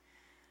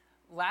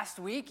Last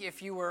week,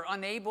 if you were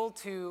unable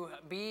to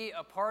be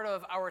a part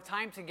of our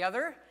time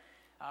together,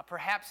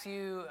 perhaps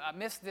you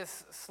missed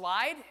this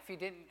slide. If you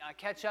didn't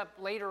catch up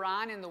later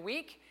on in the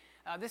week,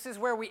 this is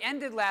where we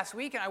ended last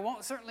week, and I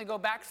won't certainly go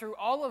back through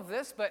all of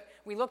this, but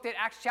we looked at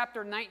Acts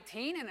chapter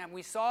 19, and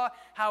we saw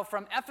how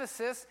from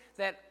Ephesus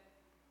that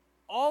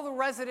all the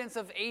residents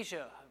of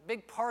Asia, a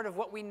big part of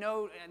what we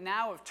know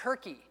now of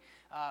Turkey,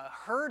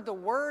 heard the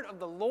word of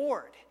the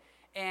Lord,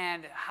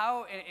 and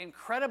how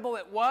incredible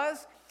it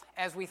was.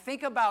 As we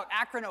think about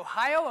Akron,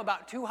 Ohio,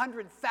 about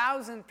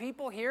 200,000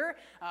 people here,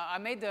 I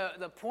made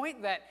the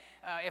point that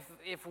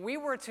if we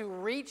were to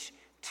reach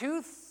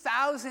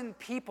 2,000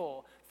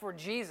 people for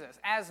Jesus,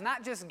 as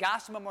not just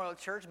Gospel Memorial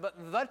Church, but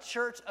the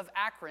Church of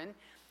Akron,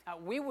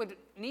 we would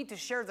need to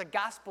share the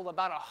gospel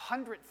about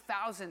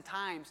 100,000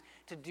 times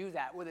to do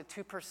that with a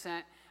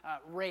 2%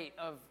 rate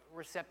of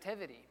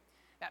receptivity.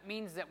 That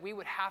means that we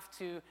would have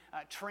to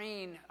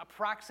train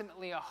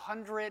approximately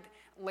 100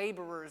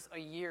 laborers a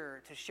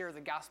year to share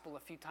the gospel a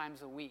few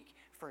times a week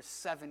for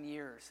 7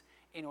 years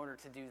in order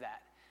to do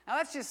that. Now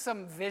that's just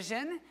some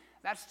vision.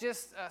 That's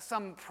just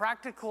some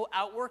practical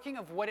outworking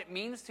of what it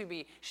means to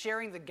be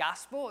sharing the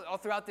gospel all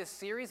throughout this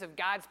series of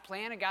God's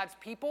plan and God's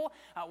people.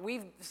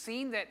 We've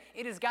seen that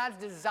it is God's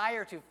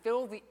desire to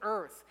fill the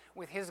earth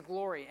with His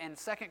glory, and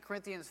 2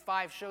 Corinthians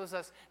 5 shows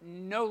us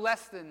no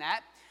less than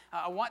that.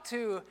 I want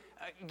to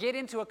get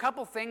into a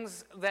couple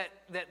things that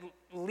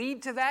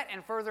lead to that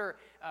and further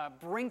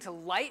bring to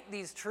light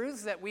these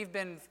truths that we've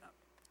been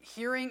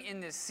hearing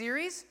in this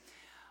series.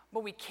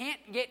 But we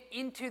can't get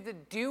into the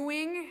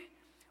doing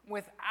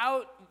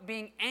without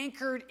being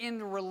anchored in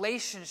the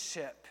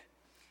relationship.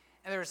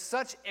 And there's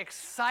such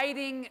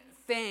exciting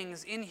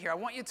things in here. I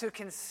want you to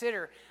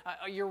consider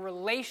your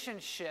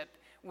relationship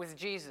with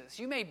Jesus.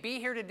 You may be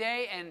here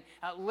today and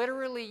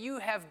literally you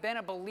have been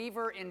a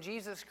believer in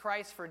Jesus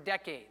Christ for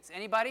decades.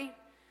 Anybody?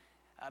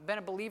 Been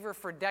a believer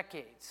for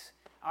decades.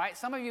 All right,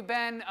 some of you have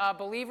been a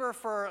believer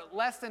for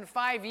less than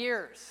 5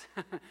 years,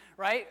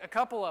 right? A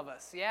couple of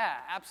us, yeah,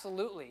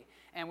 absolutely.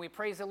 And we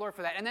praise the Lord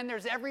for that. And then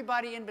there's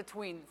everybody in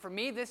between. For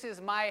me, this is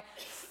my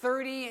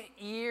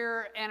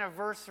 30-year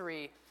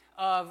anniversary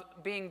of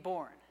being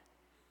born.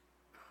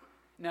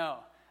 No.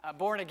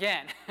 Born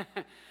again.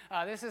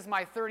 This is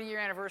my 30-year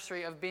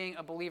anniversary of being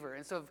a believer.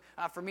 And so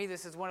for me,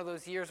 this is one of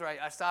those years where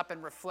I stop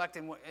and reflect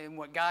in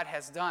what God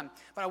has done.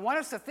 But I want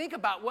us to think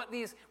about what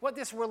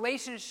this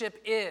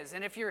relationship is.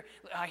 And if you're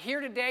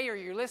here today or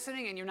you're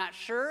listening and you're not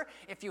sure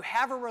if you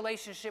have a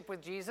relationship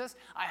with Jesus,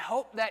 I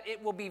hope that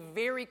it will be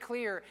very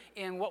clear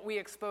in what we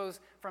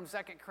expose from 2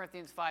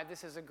 Corinthians 5.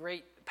 This is a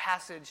great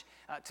passage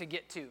to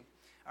get to.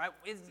 All right,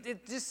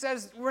 it just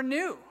says we're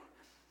new.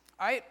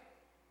 All right.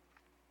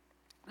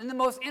 In the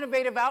most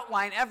innovative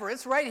outline ever,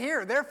 it's right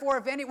here. Therefore,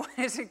 if anyone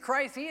is in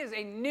Christ, he is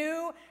a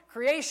new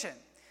creation.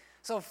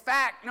 So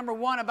fact number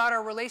one about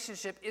our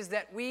relationship is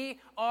that we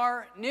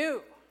are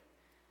new.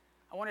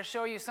 I want to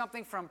show you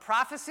something from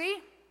prophecy,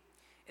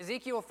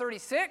 Ezekiel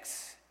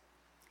 36.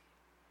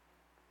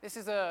 This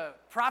is a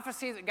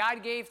prophecy that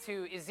God gave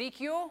to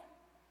Ezekiel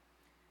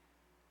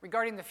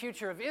regarding the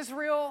future of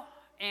Israel.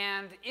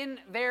 And in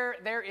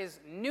there is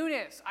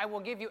newness. I will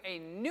give you a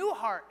new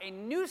heart, a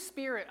new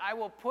spirit I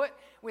will put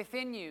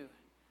within you.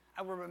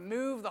 I will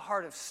remove the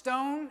heart of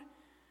stone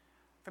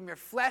from your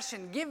flesh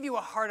and give you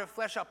a heart of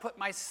flesh. I'll put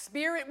my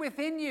spirit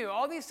within you.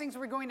 All these things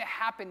were going to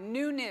happen.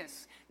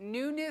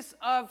 Newness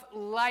of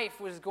life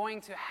was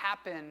going to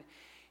happen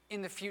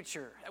in the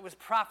future. That was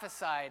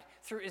prophesied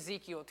through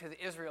Ezekiel to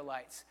the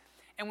Israelites.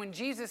 And when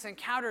Jesus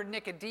encountered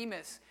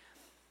Nicodemus,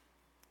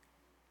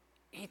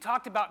 he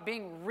talked about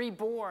being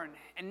reborn,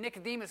 and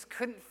Nicodemus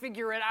couldn't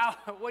figure it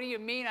out. What do you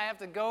mean I have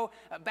to go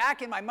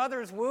back in my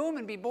mother's womb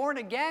and be born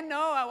again?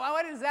 No,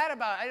 what is that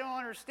about? I don't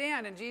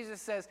understand. And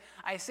Jesus says,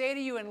 I say to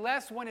you,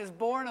 unless one is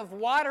born of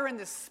water and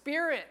the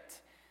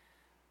Spirit,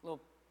 a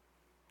little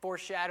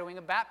foreshadowing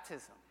of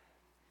baptism,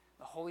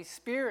 the Holy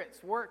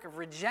Spirit's work of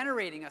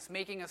regenerating us,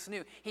 making us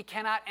new, he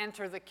cannot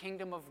enter the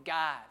kingdom of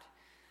God.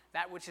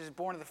 That which is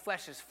born of the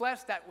flesh is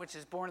flesh, that which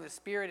is born of the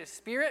Spirit is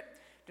spirit.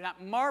 Do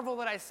not marvel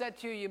that I said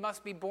to you, you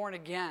must be born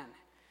again.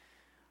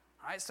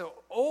 All right, so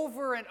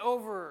over and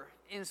over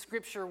in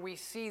Scripture, we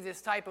see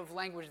this type of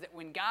language that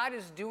when God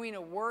is doing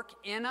a work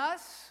in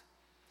us,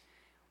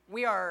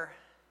 we are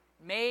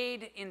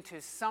made into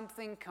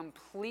something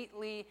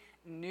completely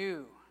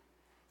new.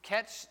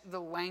 Catch the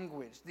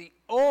language. The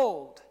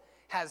old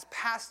has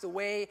passed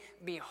away.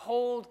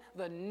 Behold,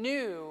 the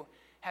new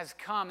has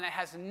come. That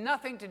has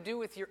nothing to do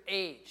with your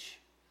age.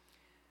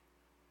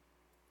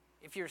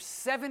 If you're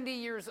 70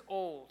 years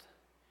old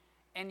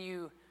and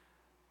you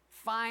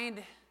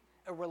find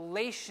a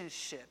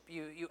relationship,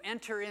 you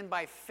enter in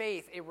by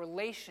faith a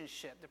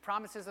relationship, the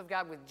promises of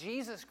God with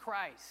Jesus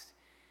Christ,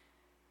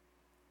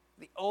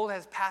 the old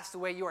has passed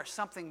away. You are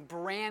something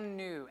brand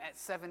new at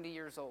 70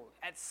 years old.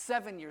 At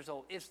 7 years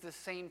old, it's the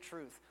same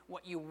truth.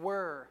 What you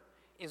were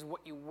is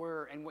what you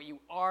were, and what you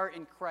are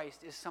in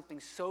Christ is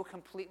something so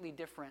completely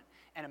different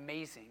and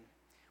amazing.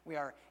 We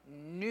are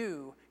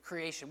new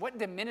creation. What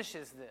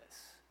diminishes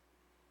this?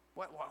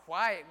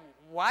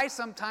 Why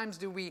sometimes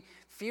do we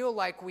feel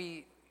like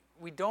we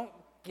don't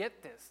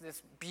get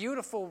this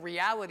beautiful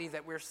reality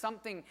that we're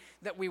something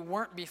that we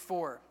weren't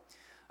before?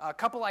 A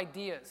couple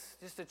ideas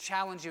just to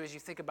challenge you as you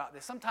think about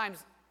this.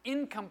 Sometimes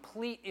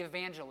incomplete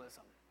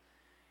evangelism,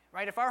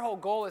 right? If our whole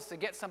goal is to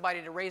get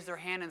somebody to raise their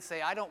hand and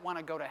say, I don't want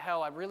to go to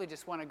hell, I really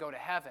just want to go to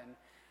heaven,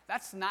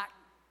 that's not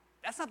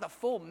the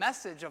full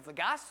message of the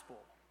gospel.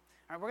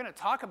 All right, we're going to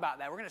talk about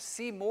that. We're going to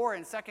see more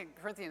in 2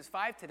 Corinthians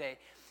 5 today.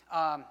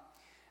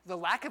 The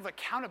lack of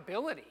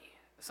accountability.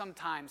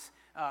 Sometimes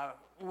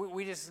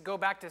we just go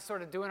back to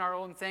sort of doing our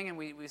own thing and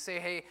we say,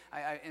 hey,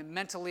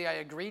 mentally I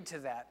agreed to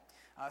that.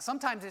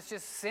 Sometimes it's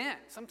just sin.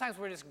 Sometimes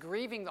we're just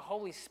grieving the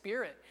Holy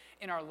Spirit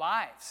in our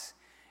lives.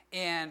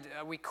 And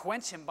we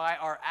quench him by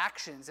our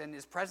actions, and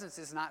his presence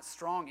is not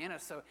strong in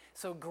us.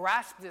 So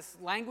grasp this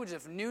language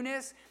of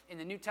newness. In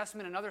the New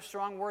Testament, another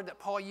strong word that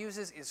Paul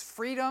uses is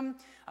freedom.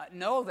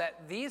 Know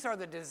that these are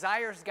the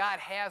desires God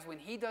has when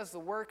he does the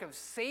work of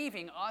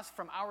saving us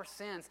from our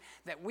sins,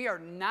 that we are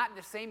not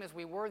the same as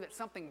we were, that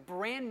something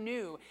brand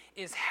new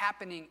is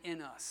happening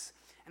in us.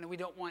 And we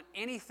don't want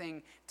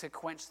anything to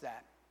quench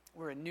that.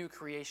 We're a new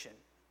creation.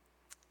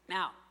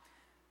 Now,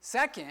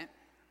 second,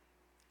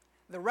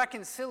 the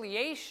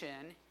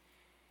reconciliation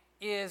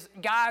is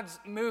God's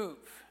move.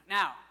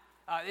 Now,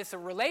 it's a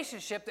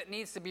relationship that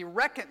needs to be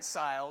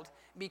reconciled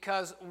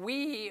because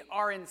we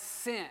are in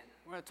sin.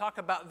 We're going to talk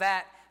about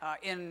that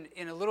in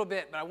a little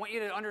bit, but I want you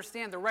to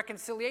understand the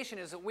reconciliation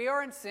is that we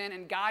are in sin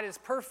and God is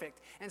perfect.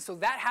 And so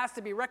that has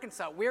to be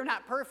reconciled. We're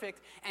not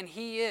perfect and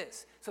he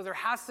is. So there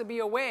has to be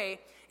a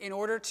way in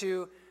order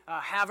to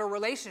have a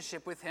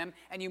relationship with him.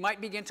 And you might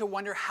begin to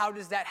wonder, how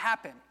does that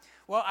happen?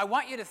 Well, I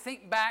want you to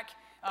think back.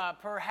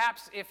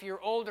 Perhaps if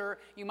you're older,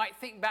 you might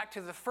think back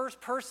to the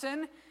first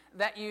person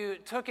that you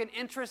took an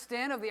interest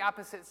in of the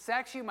opposite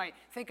sex. You might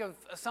think of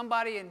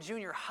somebody in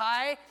junior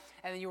high,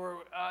 and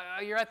you're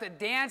at the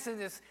dance in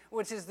this,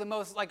 which is the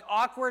most like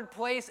awkward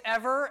place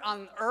ever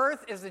on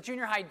earth, is the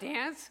junior high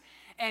dance,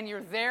 and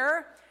you're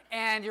there.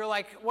 And you're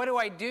like, what do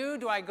I do?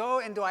 Do I go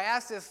and do I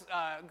ask this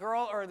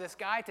girl or this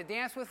guy to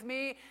dance with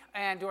me?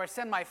 And do I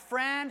send my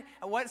friend?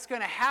 And what's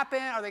going to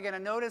happen? Are they going to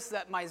notice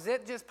that my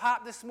zit just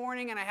popped this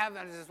morning and I have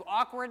this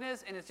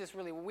awkwardness and it's just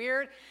really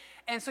weird?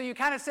 And so you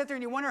kind of sit there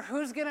and you wonder,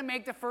 who's going to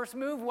make the first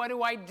move? What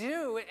do I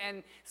do?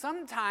 And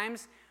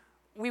sometimes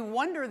we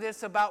wonder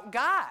this about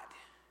God.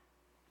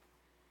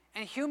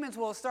 And humans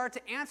will start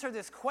to answer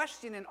this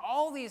question in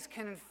all these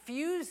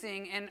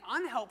confusing and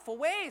unhelpful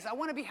ways. I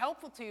want to be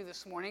helpful to you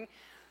this morning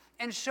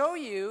and show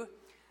you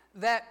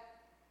that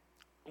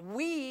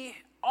we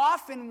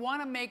often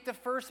want to make the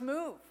first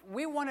move.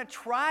 We want to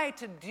try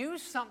to do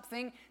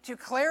something to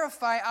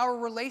clarify our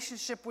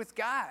relationship with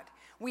God.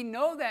 We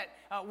know that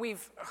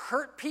we've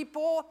hurt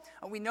people.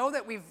 We know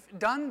that we've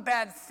done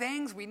bad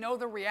things. We know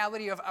the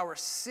reality of our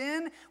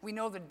sin. We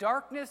know the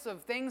darkness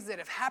of things that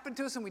have happened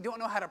to us, and we don't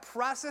know how to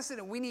process it,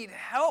 and we need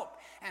help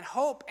and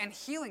hope and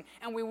healing,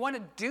 and we want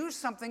to do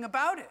something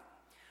about it.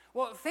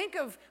 Well, think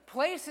of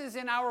places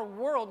in our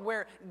world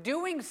where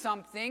doing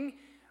something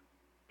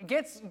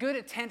gets good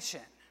attention,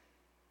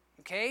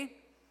 okay?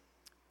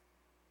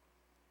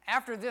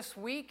 After this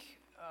week,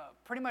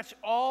 pretty much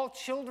all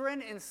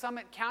children in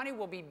Summit County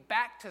will be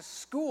back to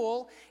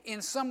school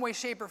in some way,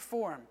 shape, or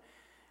form.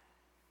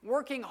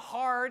 Working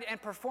hard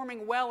and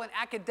performing well in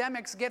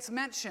academics gets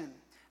mentioned.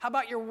 How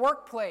about your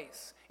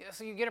workplace?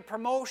 So you get a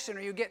promotion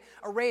or you get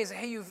a raise.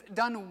 Hey, you've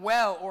done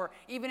well. Or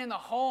even in the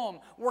home,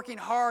 working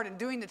hard and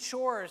doing the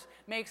chores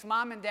makes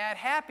mom and dad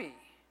happy.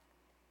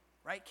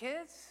 Right,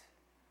 kids?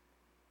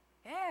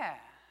 Yeah.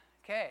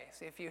 Okay,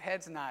 see a few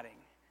heads nodding.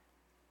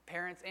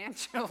 Parents and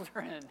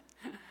children.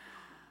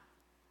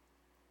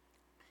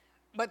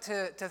 But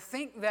to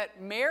think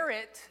that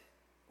merit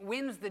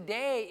wins the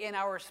day in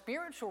our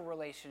spiritual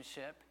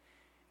relationship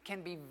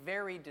can be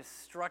very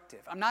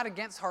destructive. I'm not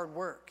against hard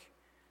work.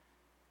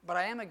 But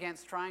I am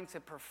against trying to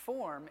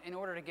perform in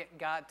order to get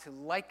God to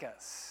like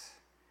us.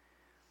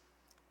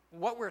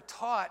 What we're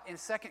taught in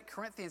 2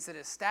 Corinthians, that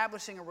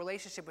establishing a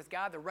relationship with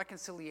God, the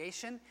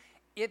reconciliation,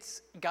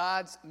 it's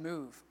God's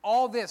move.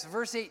 All this,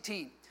 verse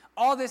 18,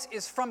 all this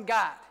is from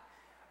God,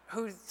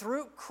 who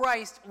through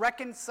Christ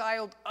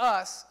reconciled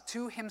us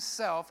to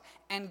himself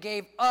and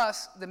gave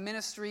us the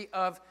ministry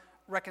of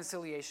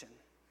reconciliation.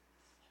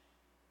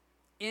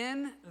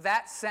 In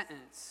that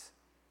sentence,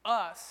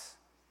 us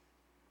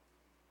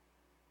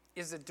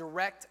is a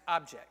direct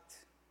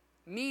object,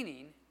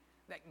 meaning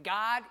that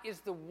God is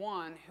the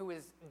one who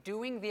is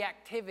doing the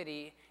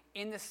activity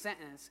in the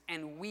sentence,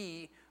 and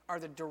we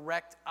are the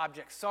direct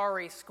object.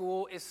 Sorry,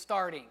 school is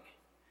starting.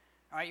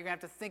 All right, you're going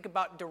to have to think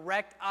about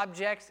direct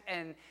objects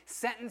and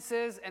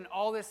sentences and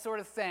all this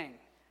sort of thing.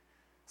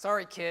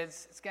 Sorry,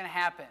 kids, it's going to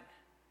happen.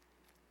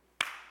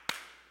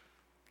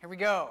 Here we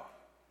go.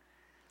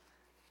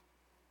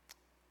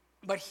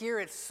 But here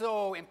it's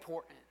so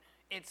important.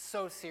 It's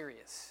so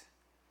serious.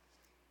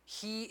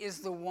 He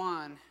is the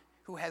one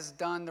who has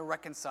done the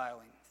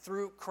reconciling.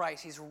 Through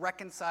Christ, he's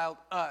reconciled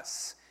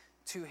us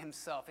to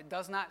himself. It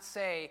does not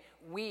say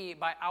we,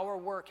 by our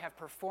work, have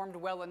performed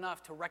well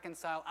enough to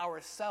reconcile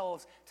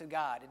ourselves to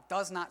God. It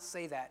does not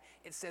say that.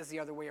 It says the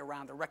other way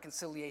around, the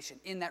reconciliation,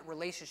 in that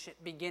relationship,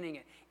 beginning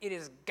it. It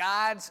is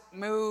God's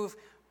move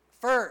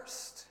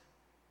first.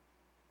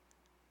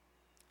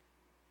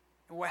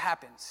 And what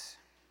happens?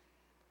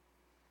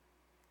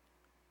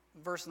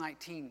 Verse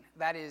 19,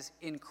 that is,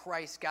 in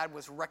Christ, God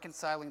was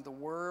reconciling the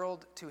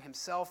world to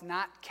himself,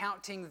 not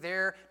counting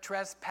their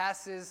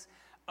trespasses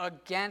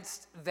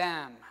against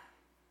them.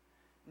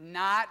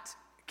 Not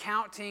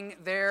counting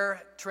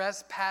their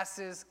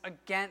trespasses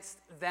against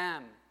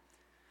them.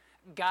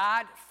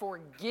 God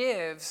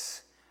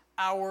forgives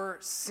our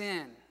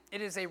sin.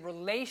 It is a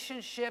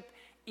relationship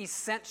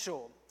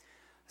essential.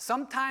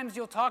 Sometimes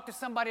you'll talk to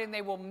somebody and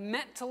they will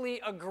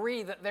mentally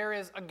agree that there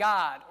is a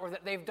God, or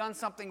that they've done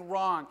something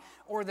wrong,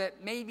 or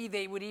that maybe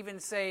they would even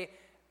say,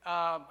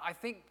 I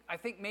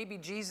think maybe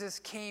Jesus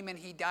came and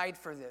he died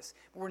for this.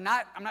 I'm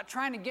not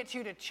trying to get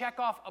you to check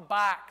off a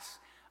box.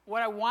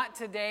 What I want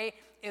today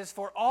is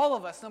for all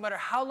of us, no matter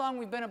how long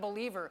we've been a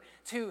believer,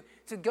 to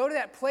go to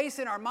that place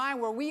in our mind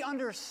where we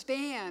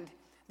understand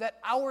that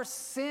our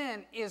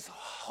sin is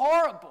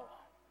horrible.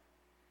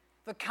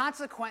 The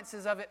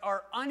consequences of it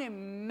are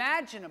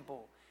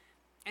unimaginable.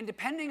 And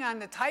depending on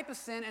the type of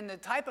sin and the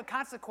type of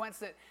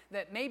consequence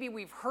that maybe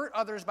we've hurt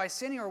others by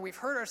sinning, or we've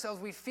hurt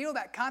ourselves, we feel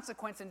that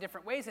consequence in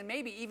different ways. And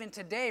maybe even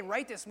today,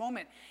 right this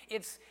moment,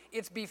 it's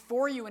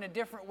before you in a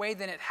different way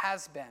than it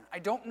has been. I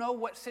don't know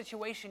what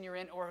situation you're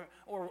in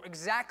or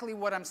exactly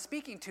what I'm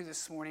speaking to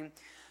this morning.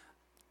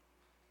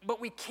 But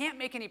we can't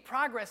make any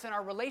progress in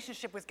our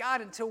relationship with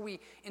God until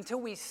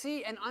we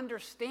see and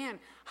understand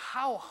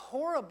how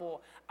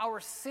horrible our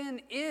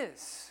sin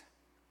is.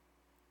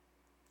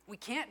 We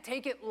can't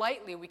take it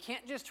lightly. We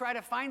can't just try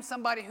to find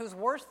somebody who's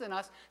worse than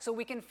us so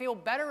we can feel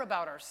better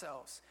about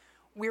ourselves.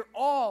 We're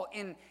all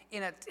in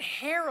a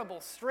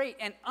terrible strait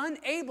and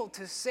unable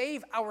to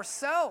save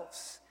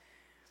ourselves.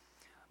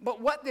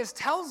 But what this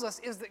tells us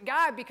is that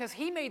God, because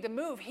he made the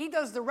move, he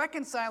does the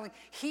reconciling,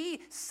 he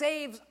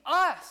saves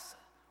us.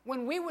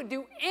 When we would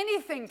do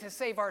anything to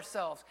save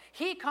ourselves,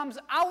 he comes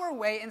our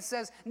way and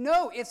says,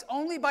 no, it's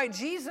only by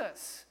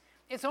Jesus.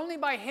 It's only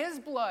by his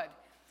blood,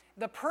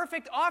 the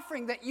perfect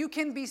offering, that you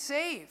can be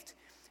saved.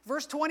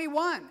 Verse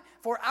 21,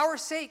 for our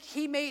sake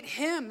he made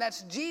him,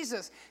 that's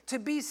Jesus, to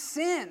be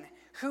sin,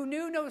 who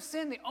knew no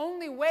sin. The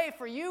only way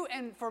for you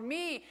and for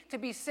me to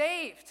be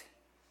saved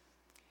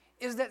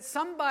is that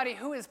somebody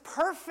who is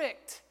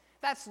perfect,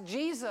 that's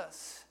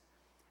Jesus,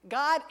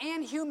 God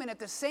and human at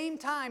the same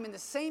time, in the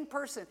same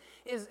person,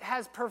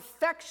 has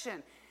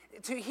perfection.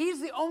 He's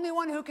the only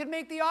one who could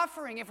make the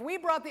offering. If we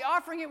brought the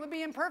offering, it would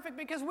be imperfect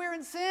because we're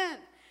in sin.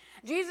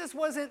 Jesus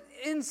wasn't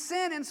in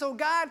sin, and so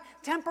God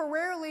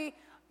temporarily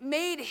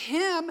made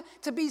him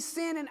to be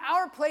sin in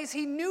our place.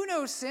 He knew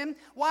no sin.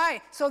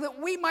 Why? So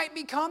that we might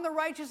become the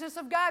righteousness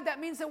of God. That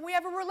means that we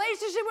have a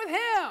relationship with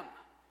him.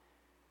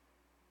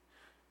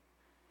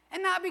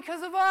 And not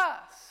because of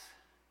us,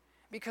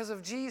 because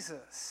of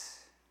Jesus.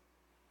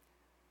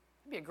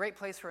 Be a great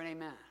place for an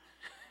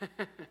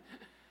amen.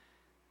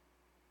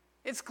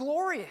 It's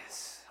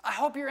glorious. I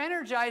hope you're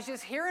energized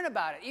just hearing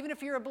about it. Even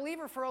if you're a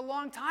believer for a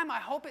long time, I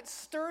hope it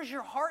stirs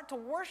your heart to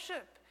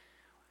worship.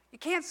 You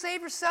can't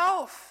save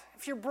yourself.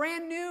 If you're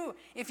brand new,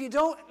 if you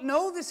don't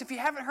know this, if you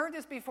haven't heard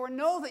this before,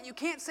 know that you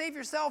can't save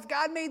yourself.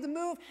 God made the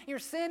move. Your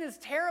sin is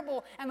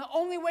terrible, and the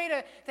only way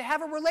to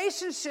have a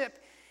relationship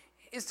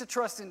is to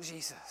trust in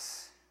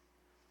Jesus.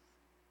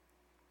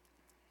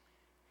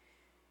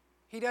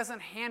 He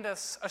doesn't hand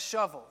us a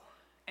shovel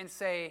and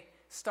say,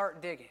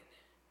 start digging.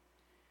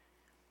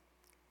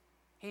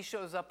 He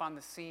shows up on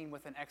the scene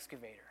with an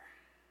excavator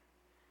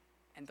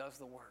and does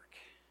the work.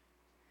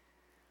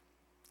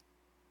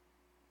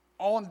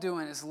 All I'm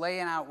doing is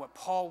laying out what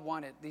Paul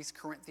wanted these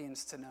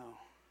Corinthians to know.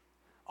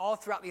 All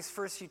throughout these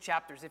first few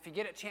chapters, if you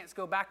get a chance,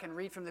 go back and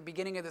read from the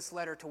beginning of this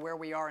letter to where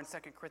we are in 2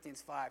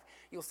 Corinthians 5.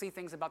 You'll see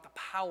things about the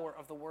power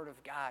of the Word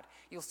of God.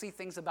 You'll see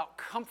things about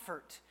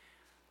comfort,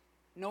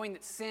 knowing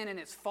that sin and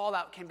its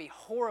fallout can be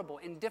horrible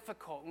and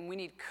difficult when we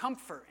need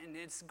comfort, and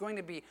it's going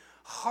to be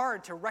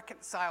hard to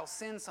reconcile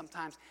sin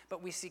sometimes,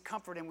 but we see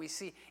comfort, and we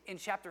see in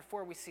chapter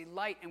 4, we see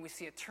light, and we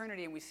see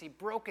eternity, and we see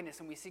brokenness,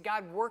 and we see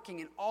God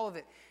working in all of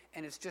it,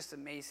 and it's just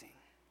amazing.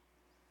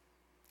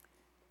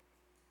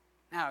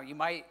 Now, you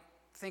might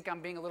think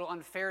I'm being a little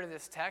unfair to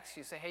this text.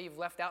 You say, hey, you've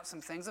left out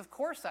some things. Of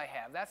course I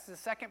have. That's the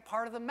second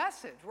part of the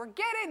message. We're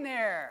getting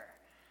there.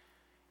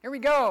 Here we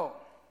go.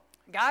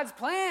 God's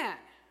plan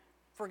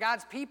for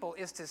God's people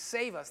is to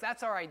save us.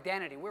 That's our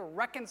identity. We're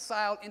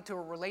reconciled into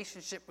a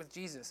relationship with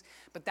Jesus.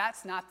 But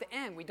that's not the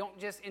end. We don't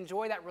just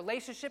enjoy that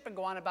relationship and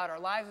go on about our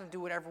lives and do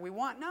whatever we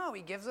want. No,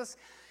 he gives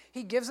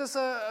us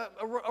a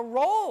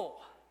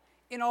role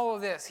in all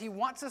of this. He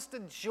wants us to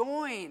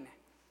join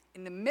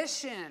in the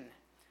mission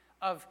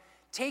of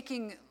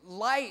taking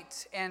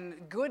light and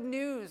good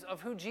news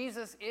of who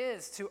Jesus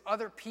is to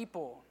other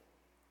people.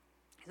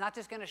 He's not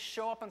just going to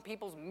show up in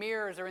people's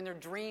mirrors or in their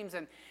dreams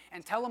and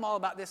tell them all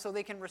about this so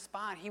they can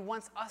respond. He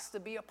wants us to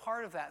be a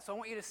part of that. So I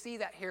want you to see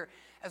that here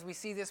as we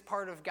see this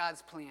part of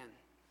God's plan.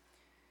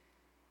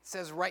 It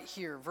says right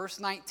here,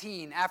 verse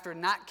 19, after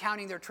not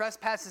counting their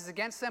trespasses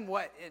against them,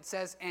 what? It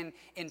says, and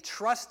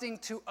entrusting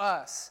to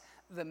us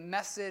the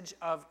message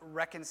of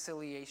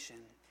reconciliation.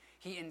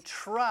 He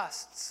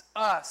entrusts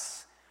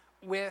us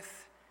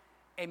with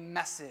a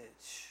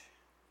message.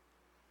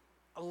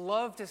 I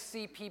love to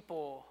see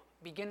people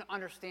begin to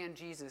understand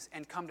Jesus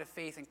and come to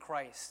faith in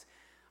Christ.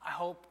 I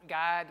hope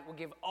God will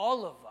give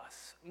all of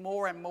us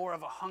more and more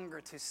of a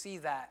hunger to see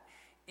that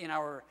in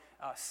our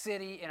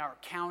city, in our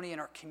county, in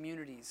our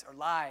communities, our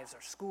lives,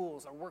 our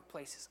schools, our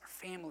workplaces, our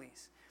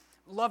families.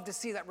 Love to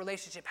see that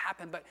relationship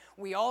happen, but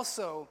we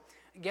also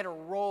get a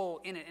role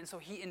in it. And so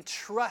he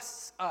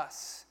entrusts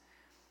us,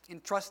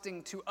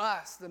 entrusting to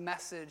us the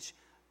message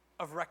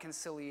of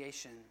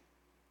reconciliation.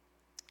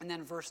 And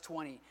then verse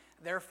 20,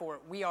 therefore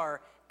we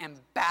are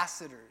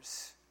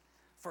ambassadors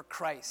for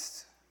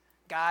Christ,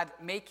 God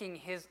making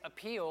his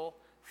appeal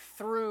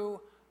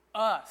through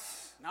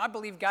us. Now, I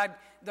believe God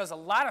does a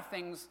lot of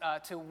things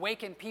to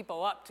waken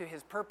people up to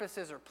his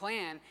purposes or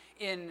plan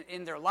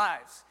in their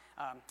lives.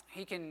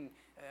 He can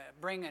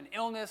bring an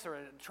illness or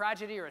a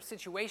tragedy or a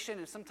situation,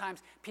 and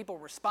sometimes people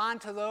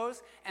respond to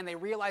those and they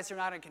realize they're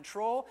not in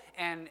control,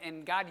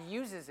 and God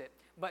uses it.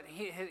 But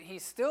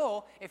he's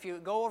still, if you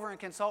go over and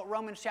consult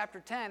Romans chapter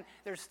 10,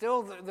 there's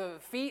still the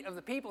feet of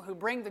the people who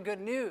bring the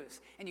good news.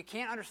 And you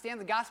can't understand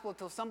the gospel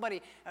until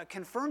somebody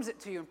confirms it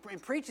to you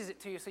and preaches it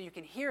to you so you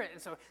can hear it.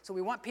 And so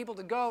we want people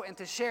to go and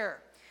to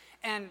share.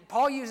 And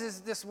Paul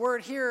uses this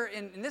word here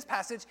in this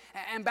passage,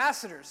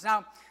 ambassadors.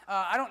 Now,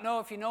 I don't know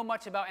if you know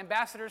much about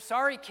ambassadors.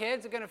 Sorry,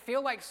 kids, are going to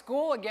feel like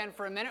school again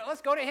for a minute.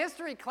 Let's go to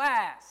history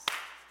class.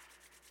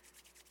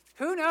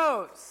 Who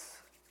knows?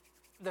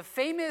 The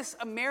famous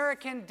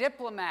American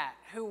diplomat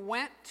who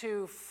went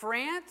to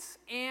France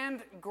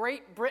and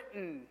Great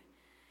Britain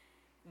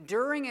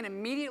during and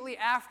immediately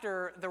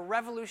after the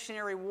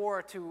Revolutionary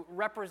War to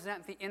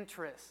represent the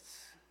interests.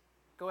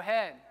 Go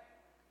ahead.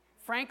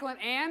 Franklin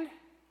and?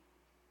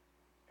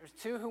 There's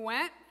two who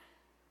went?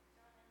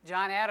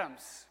 John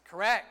Adams.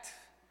 Correct.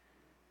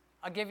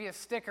 I'll give you a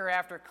sticker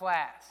after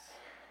class.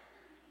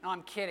 No,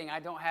 I'm kidding. I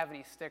don't have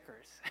any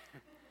stickers.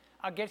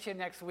 I'll get you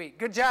next week.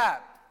 Good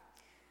job.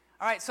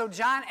 All right, so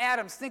John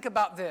Adams, think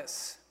about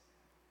this.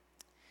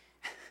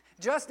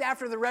 Just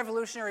after the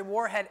Revolutionary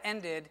War had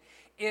ended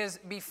is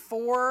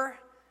before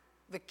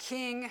the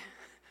King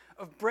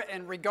of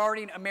Britain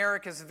regarding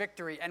America's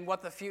victory and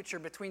what the future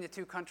between the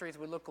two countries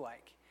would look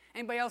like.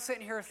 Anybody else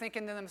sitting here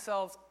thinking to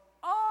themselves,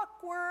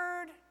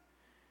 awkward?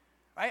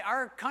 Right?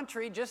 Our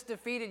country just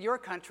defeated your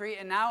country,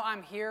 and now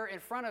I'm here in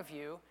front of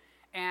you,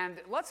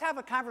 and let's have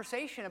a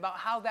conversation about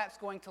how that's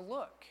going to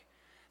look.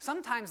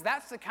 Sometimes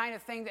that's the kind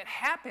of thing that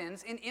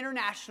happens in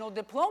international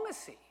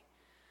diplomacy.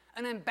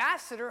 An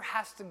ambassador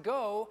has to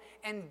go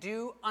and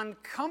do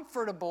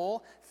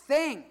uncomfortable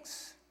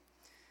things.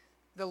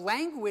 The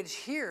language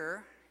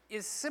here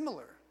is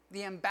similar.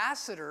 The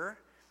ambassador,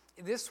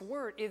 this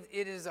word, it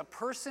is a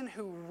person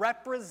who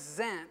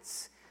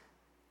represents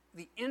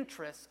the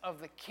interests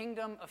of the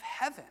kingdom of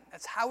heaven.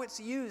 That's how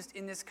it's used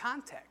in this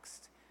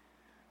context.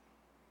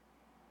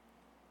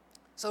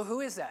 So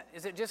who is that?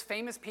 Is it just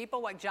famous people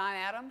like John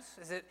Adams?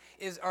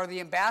 Are the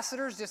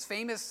ambassadors just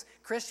famous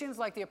Christians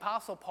like the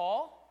Apostle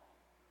Paul?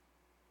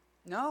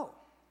 No.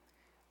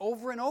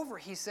 Over and over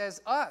he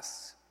says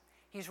us.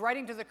 He's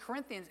writing to the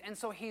Corinthians, and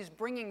so he's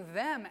bringing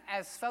them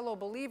as fellow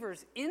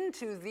believers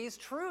into these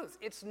truths.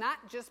 It's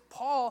not just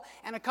Paul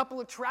and a couple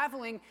of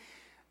traveling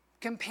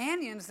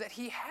companions that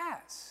he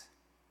has.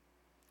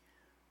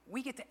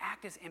 We get to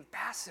act as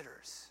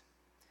ambassadors.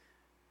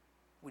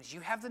 Would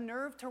you have the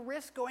nerve to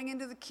risk going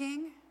into the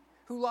king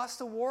who lost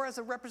the war as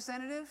a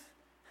representative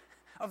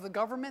of the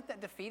government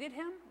that defeated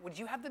him? Would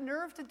you have the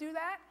nerve to do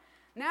that?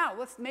 Now,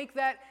 let's make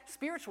that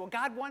spiritual.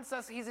 God wants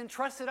us, he's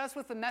entrusted us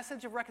with the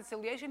message of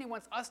reconciliation. He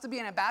wants us to be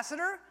an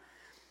ambassador.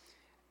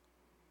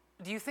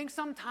 Do you think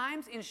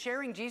sometimes in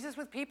sharing Jesus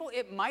with people,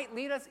 it might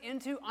lead us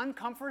into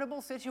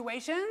uncomfortable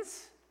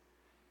situations?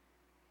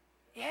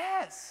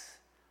 Yes.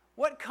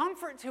 What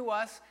comfort to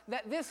us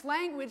that this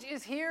language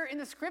is here in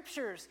the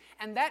scriptures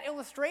and that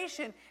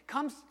illustration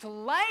comes to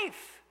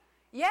life.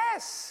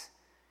 Yes.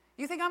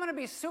 You think I'm going to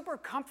be super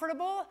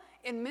comfortable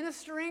in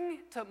ministering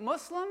to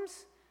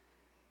Muslims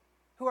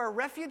who are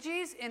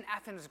refugees in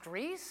Athens,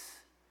 Greece,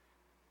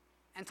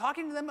 and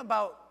talking to them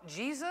about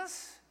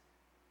Jesus,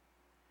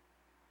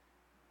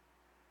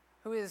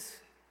 who is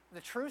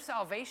the true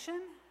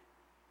salvation?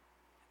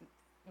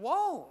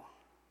 Whoa.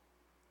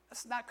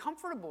 That's not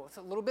comfortable. It's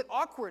a little bit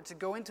awkward to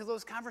go into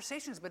those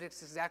conversations, but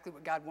it's exactly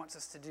what God wants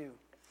us to do.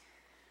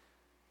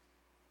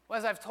 Well,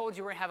 as I've told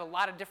you, we're going to have a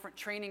lot of different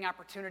training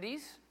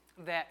opportunities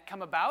that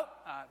come about.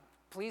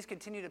 Please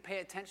continue to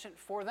pay attention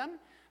for them.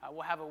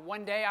 We'll have a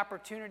one-day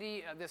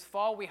opportunity this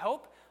fall, we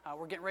hope.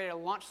 We're getting ready to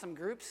launch some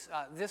groups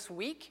this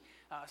week,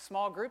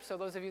 small groups. So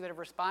those of you that have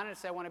responded and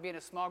say, I want to be in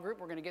a small group,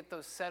 we're going to get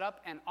those set up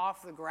and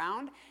off the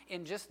ground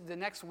in just the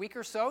next week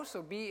or so.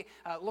 So be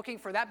looking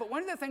for that. But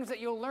one of the things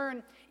that you'll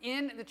learn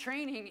in the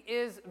training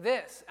is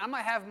this. I'm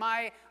going to have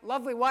my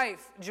lovely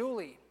wife,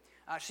 Julie.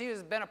 She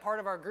has been a part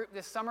of our group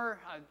this summer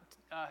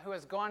who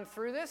has gone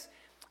through this.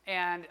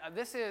 And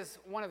this is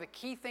one of the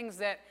key things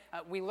that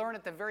we learn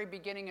at the very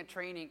beginning of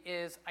training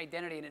is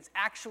identity. And it's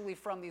actually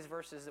from these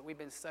verses that we've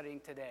been studying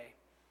today.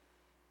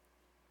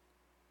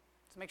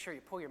 So make sure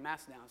you pull your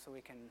mask down so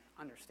we can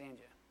understand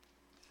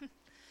you.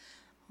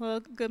 Well,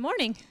 good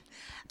morning.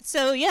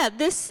 So yeah,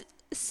 this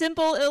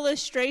simple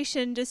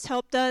illustration just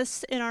helped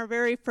us in our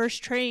very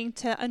first training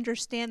to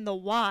understand the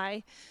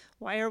why.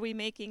 Why are we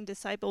making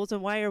disciples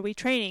and why are we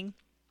training?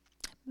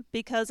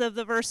 Because of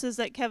the verses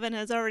that Kevin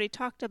has already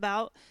talked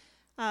about,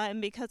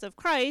 and because of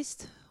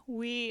Christ,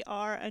 we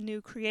are a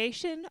new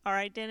creation. Our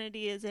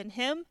identity is in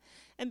Him.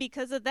 And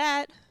because of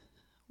that,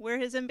 we're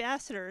His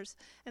ambassadors.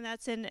 And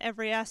that's in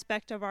every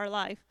aspect of our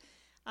life.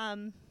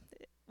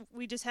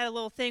 We just had a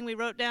little thing we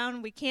wrote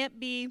down. We can't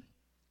be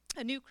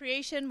a new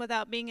creation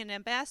without being an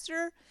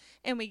ambassador.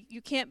 And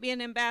you can't be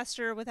an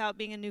ambassador without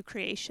being a new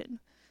creation.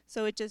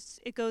 So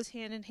it goes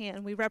hand in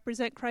hand. We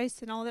represent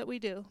Christ in all that we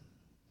do.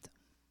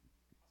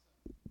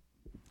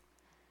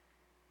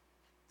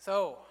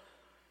 So,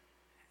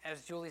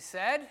 as Julie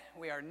said,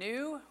 we are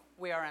new,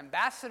 we are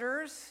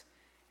ambassadors,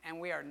 and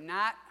we are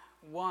not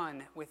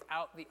one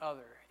without the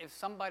other. If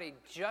somebody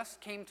just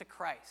came to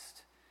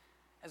Christ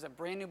as a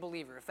brand new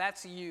believer, if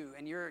that's you,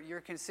 and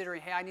you're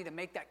considering, hey, I need to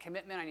make that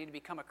commitment, I need to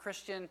become a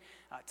Christian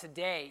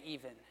today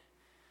even,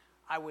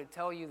 I would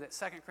tell you that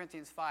 2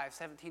 Corinthians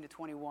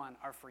 5:17-21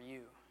 are for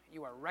you.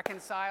 You are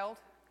reconciled,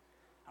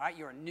 all right,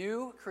 you're a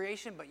new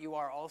creation, but you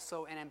are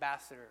also an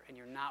ambassador, and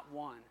you're not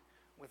one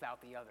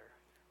without the other.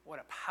 What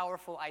a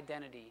powerful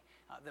identity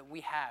that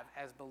we have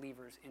as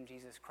believers in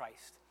Jesus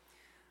Christ.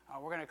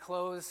 We're going to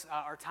close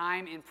our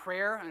time in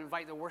prayer and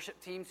invite the worship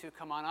team to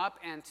come on up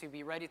and to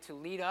be ready to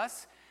lead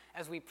us.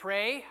 As we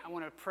pray, I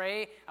want to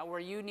pray where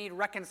you need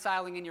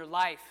reconciling in your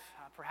life.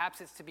 Perhaps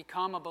it's to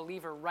become a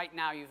believer right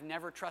now. You've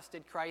never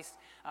trusted Christ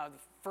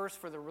first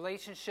for the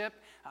relationship,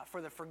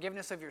 for the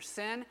forgiveness of your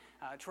sin,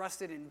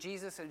 trusted in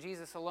Jesus and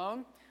Jesus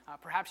alone.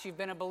 Perhaps you've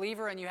been a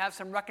believer and you have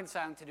some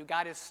reconciling to do.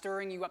 God is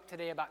stirring you up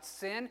today about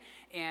sin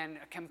and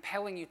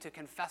compelling you to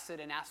confess it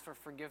and ask for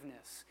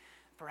forgiveness.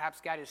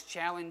 Perhaps God is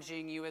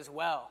challenging you as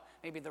well.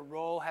 Maybe the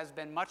role has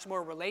been much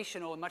more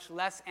relational and much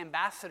less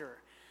ambassador,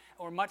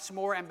 or much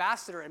more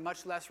ambassador and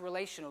much less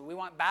relational. We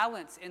want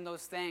balance in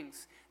those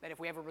things, that if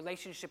we have a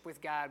relationship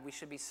with God, we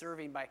should be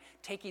serving by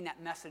taking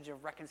that message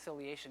of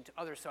reconciliation to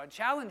others. So I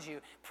challenge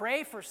you,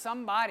 pray for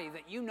somebody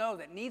that you know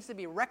that needs to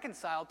be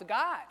reconciled to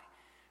God.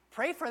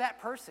 Pray for that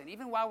person,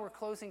 even while we're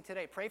closing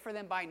today. Pray for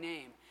them by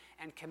name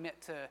and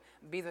commit to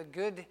be the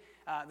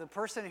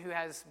person who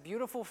has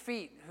beautiful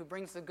feet, who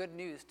brings the good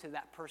news to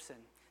that person.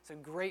 It's a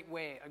great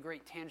way, a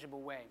great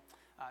tangible way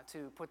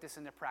to put this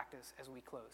into practice as we close.